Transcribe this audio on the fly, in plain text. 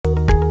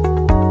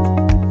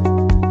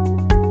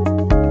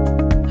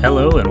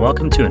Hello and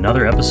welcome to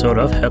another episode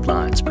of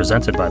Headlines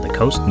presented by the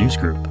Coast News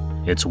Group.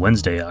 It's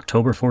Wednesday,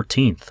 October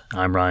 14th.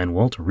 I'm Ryan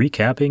Wolt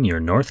recapping your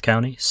North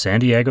County,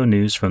 San Diego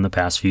news from the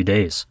past few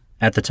days.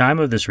 At the time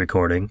of this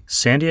recording,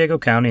 San Diego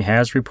County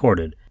has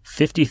reported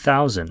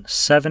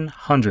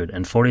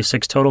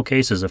 50,746 total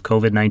cases of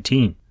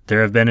COVID-19.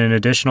 There have been an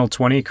additional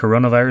 20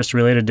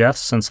 coronavirus-related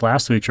deaths since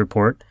last week's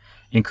report,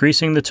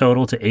 increasing the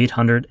total to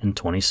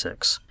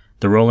 826.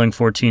 The rolling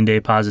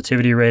 14-day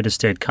positivity rate has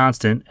stayed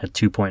constant at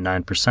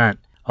 2.9%.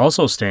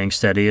 Also staying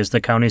steady is the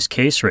county's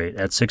case rate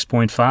at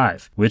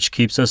 6.5, which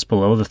keeps us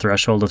below the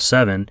threshold of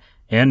 7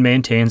 and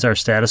maintains our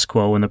status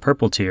quo in the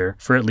purple tier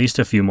for at least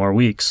a few more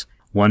weeks.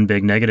 One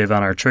big negative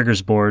on our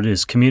triggers board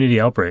is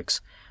community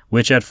outbreaks,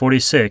 which at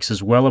 46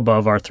 is well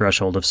above our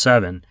threshold of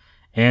 7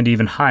 and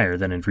even higher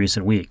than in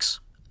recent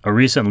weeks. A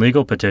recent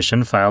legal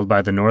petition filed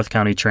by the North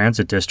County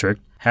Transit District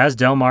has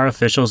Del Mar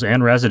officials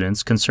and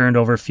residents concerned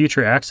over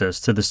future access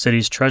to the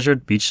city's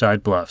treasured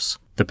beachside bluffs.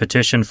 The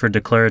petition for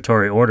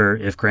declaratory order,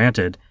 if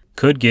granted,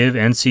 could give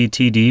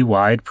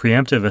NCTD-wide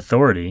preemptive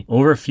authority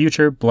over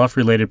future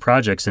bluff-related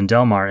projects in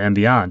Del Mar and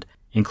beyond,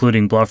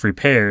 including bluff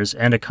repairs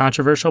and a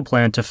controversial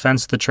plan to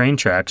fence the train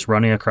tracks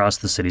running across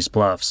the city's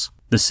bluffs.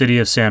 The city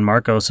of San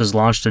Marcos has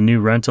launched a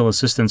new rental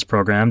assistance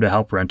program to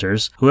help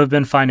renters who have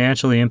been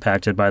financially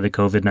impacted by the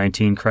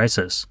COVID-19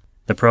 crisis.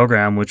 The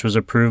program, which was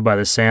approved by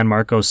the San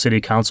Marcos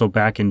City Council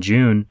back in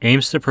June,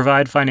 aims to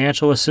provide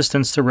financial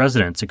assistance to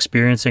residents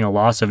experiencing a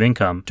loss of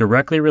income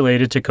directly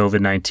related to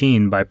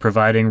COVID-19 by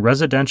providing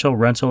residential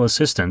rental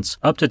assistance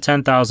up to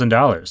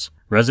 $10,000.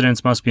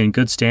 Residents must be in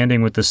good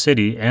standing with the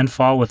city and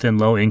fall within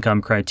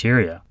low-income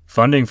criteria.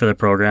 Funding for the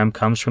program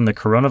comes from the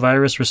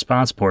coronavirus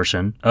response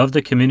portion of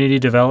the Community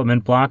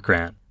Development Block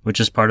Grant, which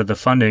is part of the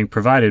funding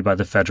provided by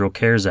the Federal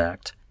CARES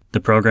Act. The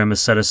program has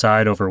set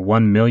aside over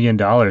 $1 million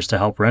to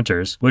help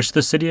renters, which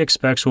the city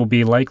expects will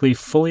be likely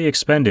fully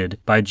expended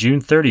by June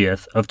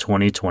 30th of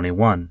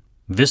 2021.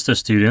 Vista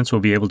students will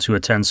be able to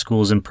attend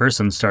schools in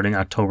person starting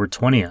October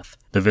 20th.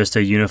 The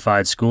Vista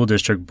Unified School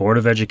District Board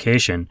of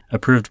Education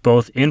approved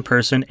both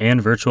in-person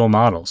and virtual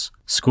models.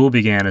 School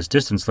began as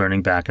distance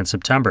learning back in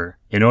September.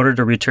 In order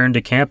to return to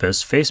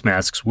campus, face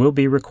masks will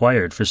be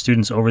required for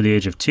students over the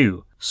age of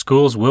 2.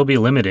 Schools will be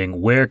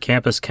limiting where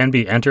campus can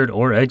be entered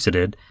or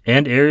exited,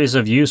 and areas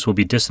of use will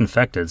be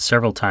disinfected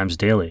several times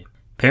daily.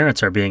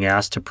 Parents are being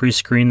asked to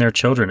pre-screen their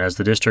children as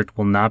the district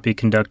will not be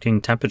conducting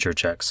temperature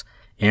checks,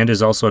 and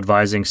is also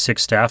advising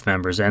 6 staff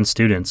members and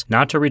students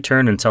not to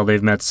return until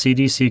they've met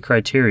CDC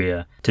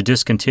criteria to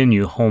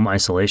discontinue home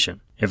isolation.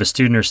 If a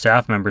student or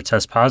staff member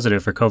tests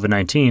positive for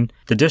COVID-19,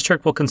 the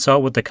district will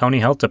consult with the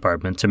county health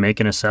department to make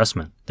an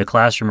assessment. The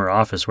classroom or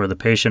office where the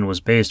patient was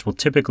based will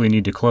typically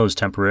need to close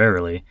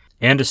temporarily,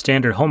 and a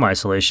standard home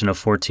isolation of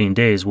 14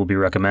 days will be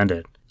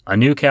recommended. A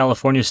new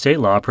California state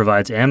law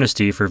provides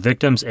amnesty for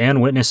victims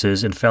and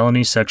witnesses in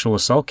felony sexual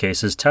assault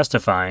cases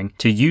testifying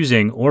to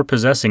using or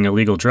possessing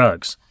illegal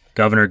drugs.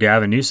 Governor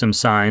Gavin Newsom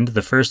signed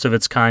the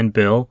first-of-its-kind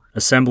bill,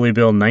 Assembly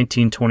Bill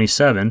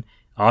 1927,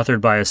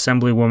 authored by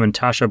Assemblywoman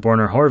Tasha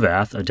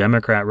Borner-Horvath, a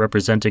Democrat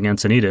representing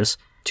Encinitas,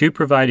 to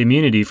provide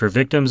immunity for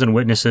victims and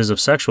witnesses of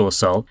sexual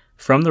assault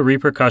from the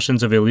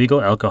repercussions of illegal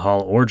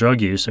alcohol or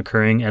drug use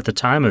occurring at the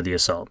time of the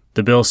assault.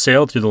 The bill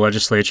sailed through the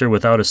legislature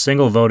without a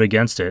single vote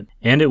against it,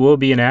 and it will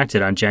be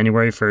enacted on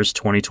January 1,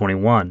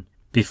 2021.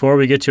 Before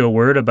we get to a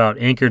word about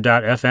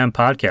Anchor.fm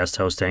podcast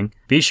hosting,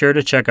 be sure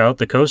to check out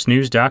the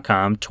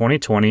coastnews.com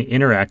 2020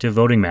 interactive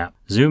voting map.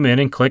 Zoom in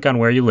and click on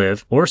where you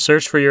live, or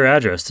search for your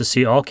address to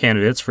see all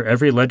candidates for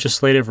every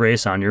legislative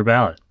race on your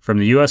ballot, from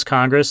the U.S.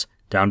 Congress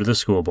down to the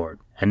school board.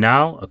 And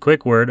now, a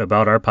quick word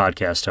about our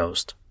podcast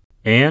host.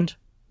 And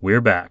we're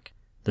back.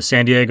 The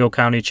San Diego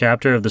County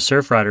chapter of the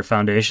Surfrider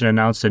Foundation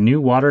announced a new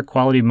water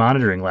quality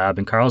monitoring lab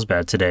in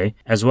Carlsbad today,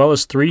 as well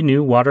as 3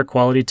 new water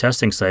quality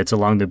testing sites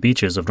along the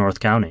beaches of North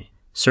County.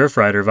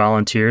 Surfrider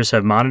volunteers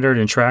have monitored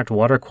and tracked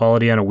water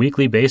quality on a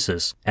weekly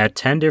basis at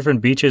 10 different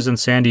beaches in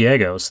San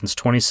Diego since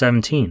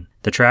 2017.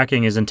 The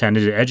tracking is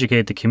intended to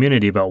educate the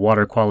community about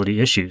water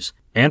quality issues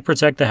and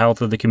protect the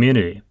health of the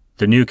community.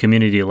 The new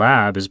community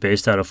lab is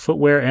based out of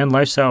footwear and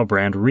lifestyle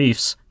brand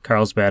Reef's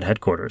Carlsbad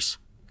headquarters.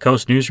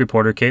 Coast News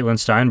reporter Caitlin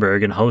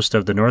Steinberg and host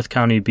of the North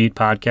County Beat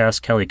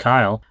podcast Kelly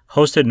Kyle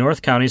hosted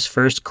North County's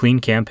first Clean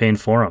Campaign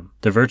Forum.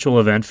 The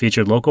virtual event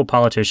featured local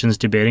politicians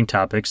debating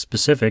topics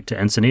specific to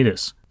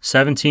Encinitas.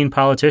 17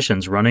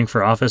 politicians running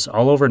for office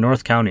all over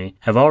North County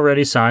have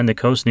already signed the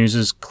Coast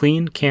News'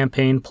 Clean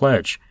Campaign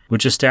Pledge,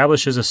 which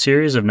establishes a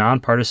series of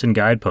nonpartisan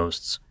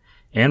guideposts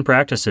and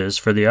practices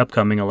for the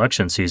upcoming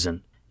election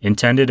season,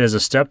 intended as a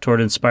step toward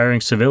inspiring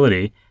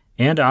civility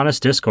and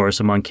honest discourse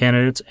among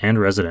candidates and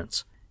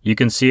residents. You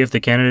can see if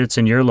the candidates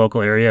in your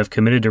local area have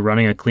committed to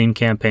running a clean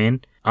campaign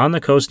on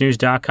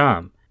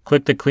thecoastnews.com.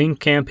 Click the Clean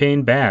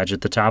Campaign badge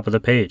at the top of the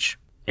page.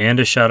 And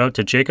a shout out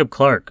to Jacob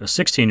Clark, a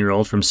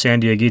 16-year-old from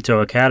San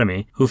Dieguito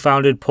Academy, who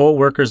founded Poll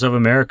Workers of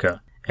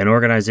America, an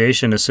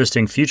organization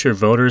assisting future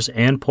voters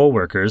and poll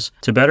workers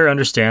to better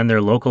understand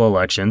their local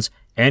elections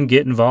and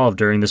get involved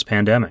during this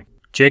pandemic.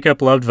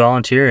 Jacob loved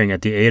volunteering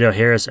at the Ada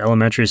Harris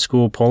Elementary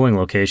School polling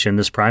location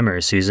this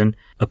primary season.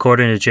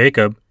 According to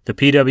Jacob, the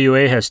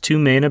PWA has two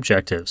main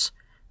objectives.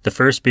 The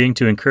first being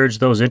to encourage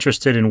those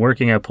interested in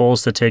working at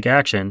polls to take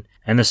action,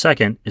 and the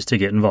second is to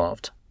get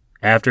involved.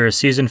 After a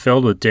season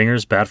filled with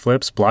dingers, bat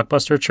flips,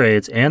 blockbuster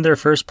trades, and their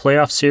first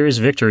playoff series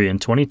victory in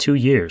 22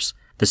 years,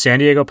 the San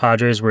Diego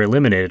Padres were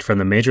eliminated from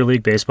the Major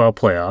League Baseball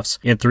playoffs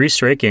in 3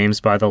 straight games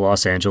by the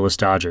Los Angeles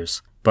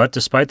Dodgers. But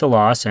despite the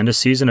loss and a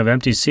season of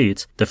empty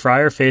seats, the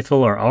Friar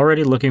faithful are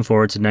already looking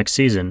forward to next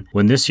season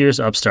when this year's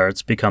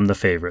upstarts become the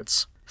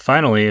favorites.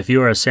 Finally, if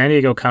you are a San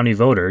Diego County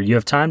voter, you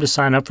have time to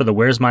sign up for the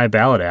Where's My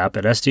Ballot app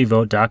at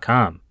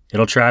sdvote.com.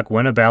 It'll track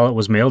when a ballot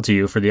was mailed to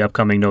you for the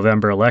upcoming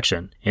November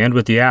election, and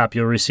with the app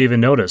you'll receive a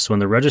notice when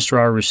the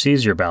registrar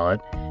receives your ballot,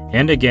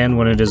 and again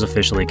when it is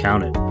officially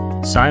counted.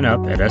 Sign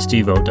up at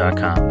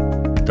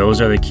sdvote.com.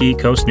 Those are the key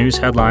Coast News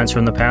headlines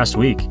from the past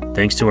week.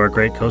 Thanks to our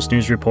great Coast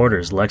News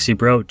reporters Lexi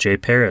Brote, Jay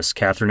Paris,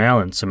 Catherine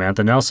Allen,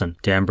 Samantha Nelson,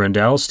 Dan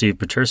Brendel, Steve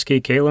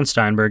Petersky, Caitlin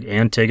Steinberg,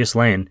 and Tigges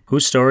Lane,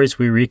 whose stories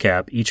we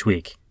recap each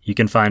week. You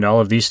can find all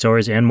of these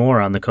stories and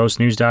more on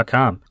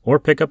thecoastnews.com or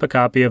pick up a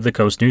copy of the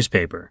Coast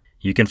newspaper.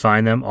 You can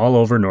find them all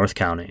over North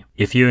County.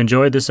 If you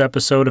enjoyed this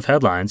episode of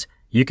Headlines,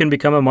 you can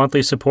become a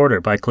monthly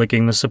supporter by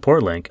clicking the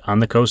support link on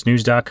the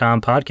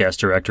coastnews.com podcast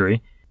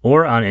directory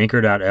or on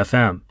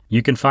anchor.fm.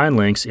 You can find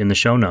links in the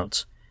show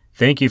notes.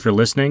 Thank you for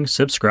listening,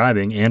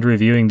 subscribing, and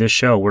reviewing this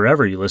show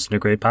wherever you listen to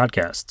great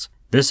podcasts.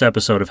 This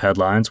episode of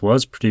Headlines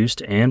was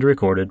produced and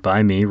recorded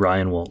by me,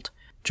 Ryan Wolt.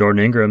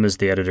 Jordan Ingram is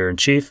the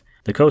editor-in-chief.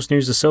 The Coast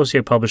News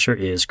associate publisher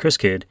is Chris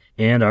Kidd,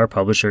 and our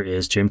publisher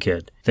is Jim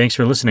Kidd. Thanks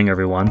for listening,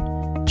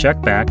 everyone.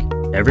 Check back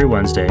every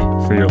Wednesday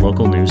for your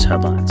local news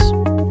headlines.